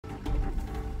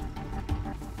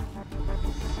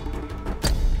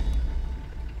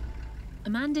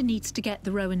Amanda needs to get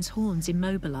the rowan's horns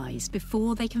immobilized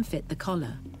before they can fit the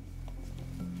collar.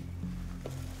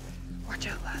 Watch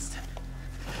out, Laston.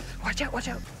 Watch out, watch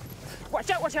out. Watch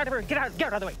out, watch out, everyone. Get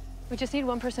out of the way. We just need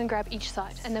one person to grab each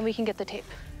side, and then we can get the tape.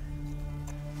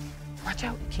 Watch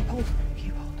out, keep hold,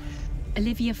 keep hold.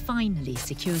 Olivia finally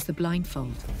secures the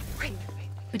blindfold. Wait.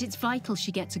 But it's vital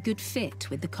she gets a good fit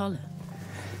with the collar.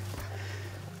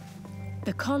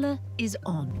 The collar is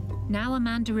on. Now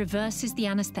Amanda reverses the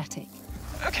anesthetic.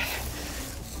 Okay,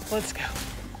 let's go.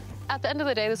 At the end of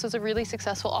the day, this was a really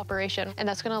successful operation, and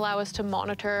that's going to allow us to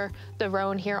monitor the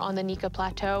roan here on the Nika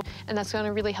Plateau, and that's going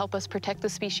to really help us protect the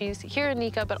species here in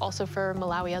Nika, but also for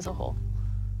Malawi as a whole.